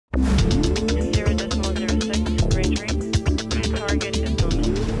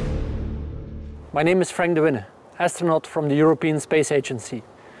My name is Frank de Winne, astronaut from the European Space Agency.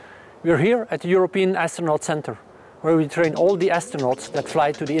 We are here at the European Astronaut Center, where we train all the astronauts that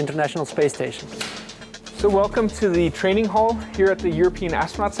fly to the International Space Station. So welcome to the training hall here at the European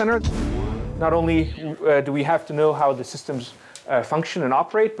Astronaut Center. Not only do we have to know how the systems function and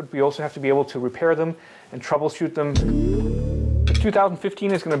operate, but we also have to be able to repair them and troubleshoot them.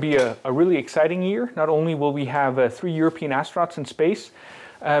 2015 is going to be a really exciting year. Not only will we have 3 European astronauts in space,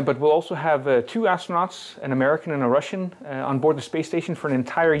 but we'll also have 2 astronauts, an American and a Russian, on board the space station for an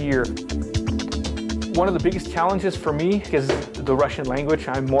entire year. One of the biggest challenges for me is the Russian language.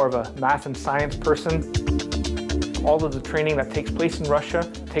 I'm more of a math and science person. All of the training that takes place in Russia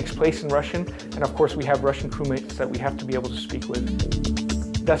takes place in Russian, and of course we have Russian crewmates that we have to be able to speak with.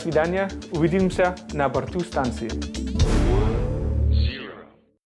 До свидания, увидимся на борту станции.